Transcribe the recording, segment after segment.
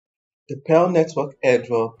The Pell Network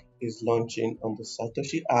airdrop is launching on the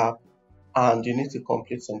Satoshi app, and you need to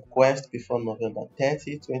complete some quests before November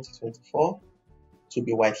 30, 2024 to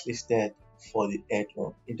be whitelisted for the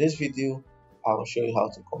airdrop. In this video, I will show you how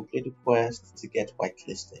to complete the quest to get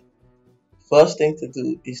whitelisted. First thing to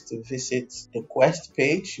do is to visit the quest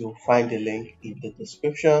page. You'll find the link in the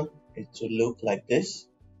description. It will look like this.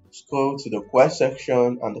 Scroll to the quest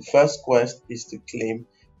section, and the first quest is to claim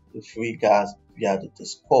the free gas via the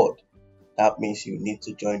Discord. That means you need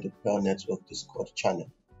to join the Pell Network Discord channel.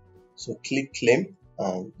 So click claim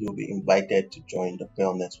and you'll be invited to join the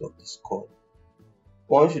Pell Network Discord.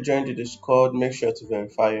 Once you join the Discord, make sure to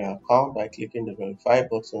verify your account by clicking the verify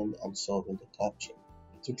button and solving the captcha.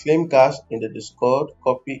 To claim gas in the Discord,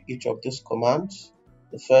 copy each of these commands.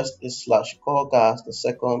 The first is /core gas, the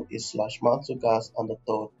second is /mantle gas, and the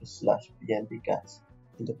third is /BMB gas.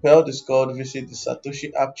 In the Pell Discord, visit the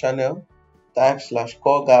Satoshi app channel. Type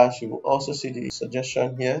 /core gas. You will also see the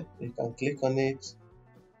suggestion here. You can click on it,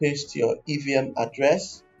 paste your EVM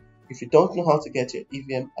address. If you don't know how to get your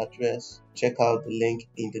EVM address, check out the link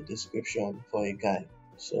in the description for a guide.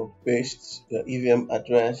 So paste your EVM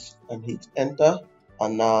address and hit enter,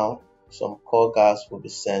 and now some core gas will be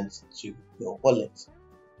sent to your wallet.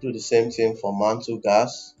 Do the same thing for mantle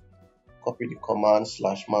gas. Copy the command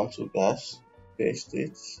 /mantle gas, paste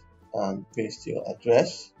it and paste your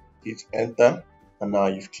address. Hit enter, and now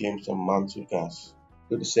you've claimed some mantle gas.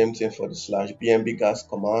 Do the same thing for the /BMB gas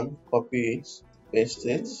command. Copy it, paste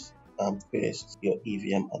it, and paste your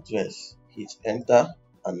EVM address. Hit enter,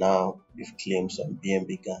 and now you've claimed some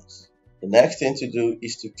BMB gas. The next thing to do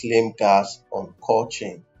is to claim gas on core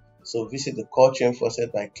chain. So visit the core chain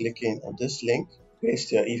faucet by clicking on this link.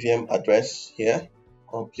 Paste your EVM address here.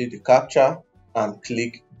 Complete the captcha and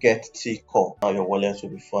click get T core. Now your wallet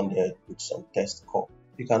will be funded with some test core.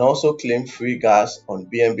 You can also claim free gas on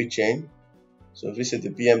BMB Chain. So visit the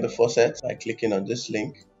BMB faucet by clicking on this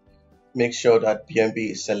link. Make sure that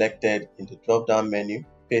BMB is selected in the drop-down menu.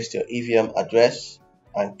 Paste your EVM address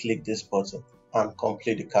and click this button and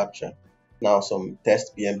complete the captcha. Now some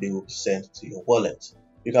test BMB will be sent to your wallet.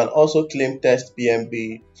 You can also claim test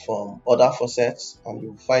BMB from other faucets, and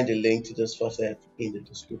you'll find a link to this faucet in the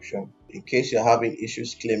description. In case you're having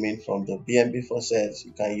issues claiming from the BMB faucets,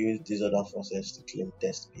 you can use these other faucets to claim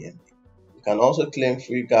test BMB. You can also claim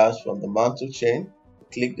free gas from the Mantle chain.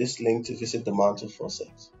 Click this link to visit the Mantle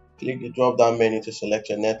faucet. Click the drop-down menu to select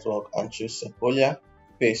your network and choose Sepolia.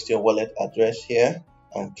 Paste your wallet address here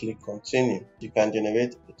and click continue. You can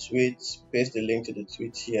generate a tweet, paste the link to the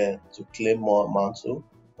tweet here to claim more Mantle,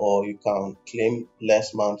 or you can claim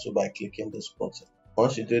less Mantle by clicking this button.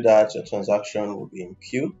 Once you do that, your transaction will be in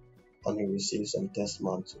queue and you receive some test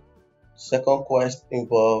Mantle. Second quest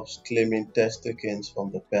involves claiming test tokens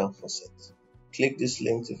from the Pell faucet. Click this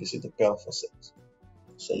link to visit the Pell faucet.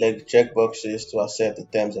 Select the checkboxes to accept the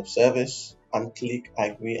terms of service and click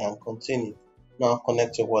agree and continue. Now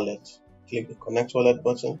connect your wallet. Click the connect wallet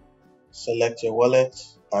button, select your wallet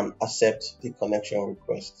and accept the connection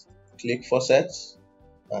request. Click faucet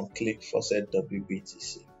and click faucet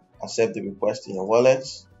WBTC. Accept the request in your wallet.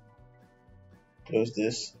 Close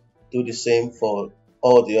this. Do the same for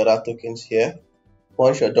all the other tokens here.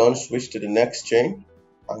 Once you're done, switch to the next chain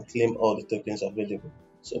and claim all the tokens available.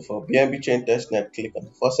 So for BMB Chain testnet, click on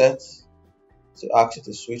the faucet. To ask you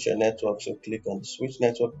to switch your network, so click on the switch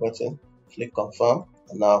network button, click confirm,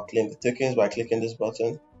 and now claim the tokens by clicking this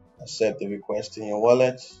button. Accept the request in your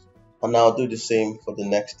wallet, and now do the same for the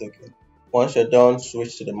next token. Once you're done,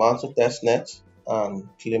 switch to the Mantle testnet and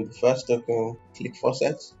claim the first token. Click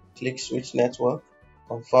faucet, click switch network,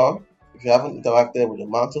 confirm. If you haven't interacted with the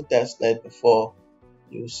Mantle testnet before,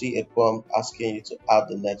 you will see a prompt asking you to add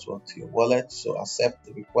the network to your wallet. So accept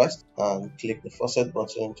the request and click the faucet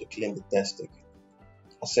button to claim the test token.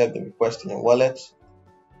 Accept the request in your wallet,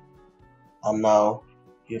 and now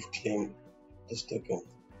you've claimed this token.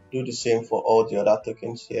 Do the same for all the other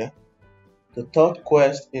tokens here. The third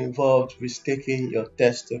quest involved restaking your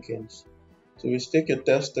test tokens. To restake your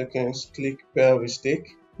test tokens, click Pell Restake.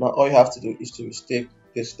 Now all you have to do is to restake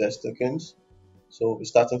these test tokens. So we'll be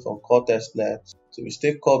starting from core testnet. To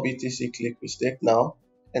restake core BTC, click restake now.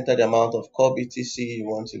 Enter the amount of core BTC you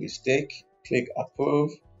want to restake. Click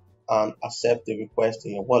approve and accept the request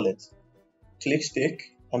in your wallet. Click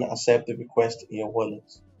stake and accept the request in your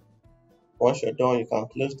wallet. Once you're done, you can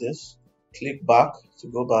close this. Click back to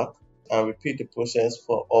go back and repeat the process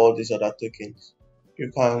for all these other tokens.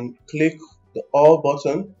 You can click the all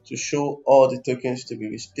button to show all the tokens to be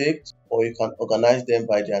restaked, or you can organize them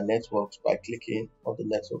by their networks by clicking on the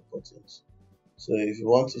network buttons. So if you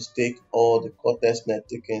want to stake all the core testnet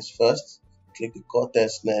tokens first, click the core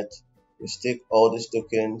testnet we stake all these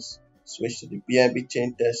tokens, switch to the BMB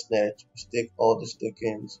Chain testnet, we stake all these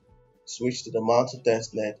tokens, switch to the Mantle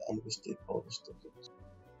testnet, and we stake all these tokens.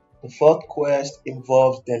 The fourth quest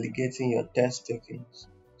involves delegating your test tokens.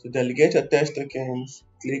 To delegate your test tokens,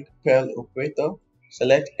 click Pell operator,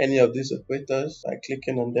 select any of these operators by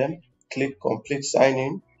clicking on them, click complete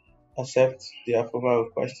sign-in, accept the approval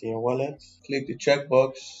request in your wallet, click the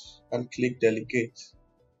checkbox and click delegate.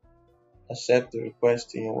 Accept the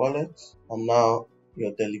request in your wallet, and now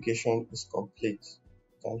your delegation is complete.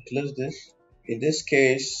 You can close this. In this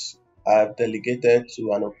case, I've delegated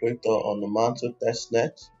to an operator on the Mantle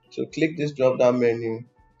testnet. So click this drop down menu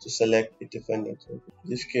to select a different network. In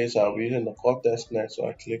this case, I'll be using the core testnet, so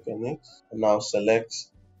I click on it and now select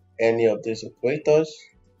any of these operators,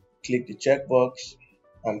 click the checkbox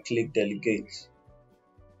and click delegate.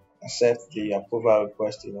 Accept the approval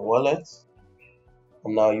request in your wallet,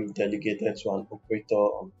 and now you've delegated to an operator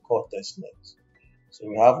on core testnet. So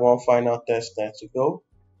we have one final testnet to go.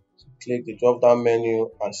 So click the drop down menu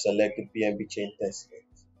and select the BMB Chain testnet.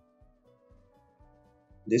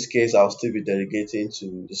 In this case, I'll still be delegating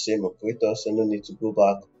to the same operator, so no need to go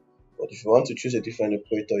back. But if you want to choose a different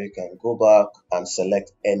operator, you can go back and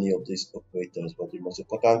select any of these operators. But the most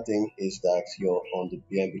important thing is that you're on the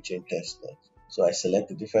BMB Chain testnet. So I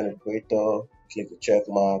select a different operator, click the check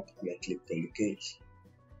mark, and I click delegate.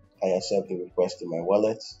 I accept the request in my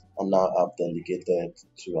wallet, and now I've delegated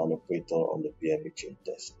to an operator on the BMB Chain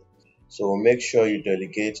testnet. So make sure you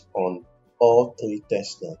delegate on all three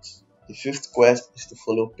testnets. The fifth quest is to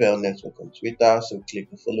follow Pell Network on Twitter, so click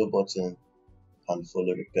the follow button and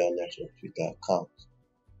follow the Pell Network Twitter account.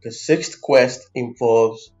 The sixth quest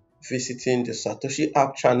involves visiting the Satoshi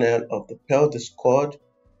app channel of the Pell Discord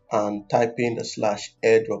and typing the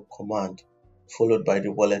 /airdrop command, followed by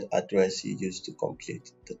the wallet address you used to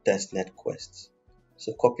complete the testnet quests.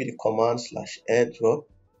 So copy the command /airdrop.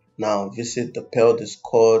 Now visit the Pell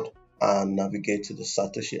Discord and navigate to the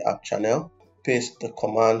Satoshi app channel. Paste the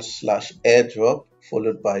command /airdrop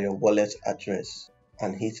followed by your wallet address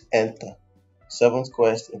and hit enter. Seventh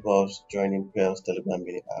quest involves joining Pell's Telegram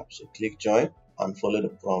mini app. So click join and follow the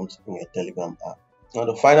prompts in your Telegram app. Now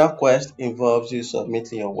the final quest involves you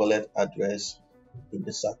submitting your wallet address in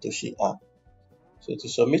the Satoshi app. So to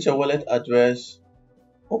submit your wallet address,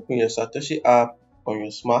 open your Satoshi app on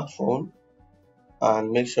your smartphone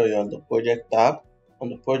and make sure you're on the project tab. On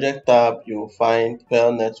the project tab, you will find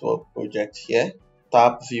Pell Network project here.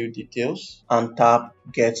 Tap view details and tap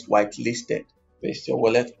get whitelisted. Paste your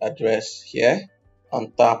wallet address here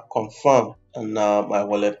and tap confirm, and now my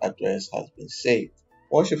wallet address has been saved.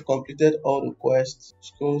 Once you've completed all the quests,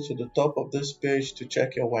 scroll to the top of this page to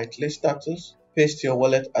check your whitelist status. Paste your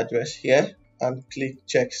wallet address here and click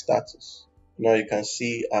check status. Now you can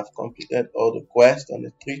see I've completed all the quests on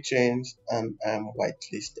the 3 chains and I'm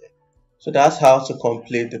whitelisted. So that's how to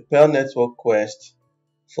complete the Pell Network quest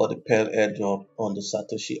for the Pell Airdrop on the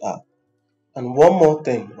Satoshi app. And one more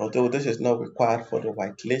thing, although this is not required for the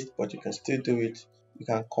whitelist, but you can still do it, you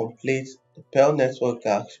can complete the Pell Network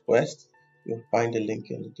quest. You'll find the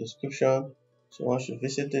link in the description. So once you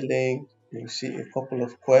visit the link, you'll see a couple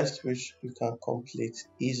of quests which you can complete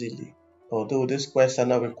easily. Although these quests are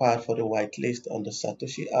not required for the whitelist on the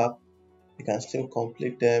Satoshi app, you can still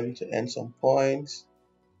complete them to earn some points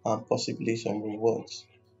and possibly some rewards.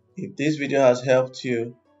 If this video has helped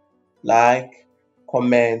you, like,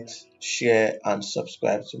 comment, share and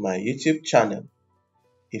subscribe to my YouTube channel.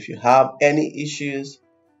 If you have any issues,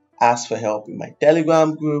 ask for help in my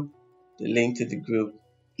Telegram group. The link to the group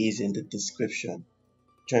is in the description.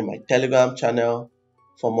 Join my Telegram channel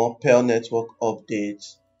for more Pell Network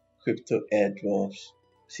updates, crypto airdrops,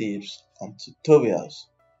 tips and tutorials.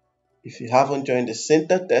 If you haven't joined the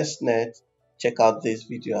Center testnet, check out this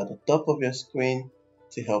video at the top of your screen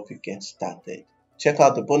to help you get started. Check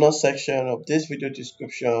out the bonus section of this video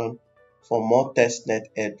description for more testnet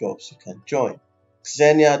airdrops you can join.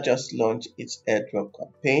 XENEA just launched its airdrop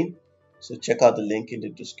campaign, so check out the link in the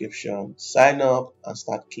description, sign up and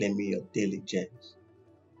start claiming your daily gems.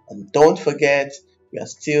 And don't forget, we are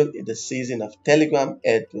still in the season of Telegram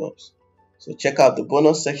airdrops, so check out the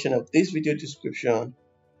bonus section of this video description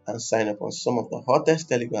and sign up on some of the hottest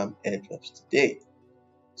Telegram airdrops today.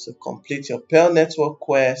 So complete your Pell Network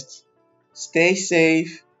quest, stay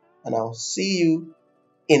safe, and I'll see you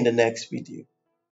in the next video.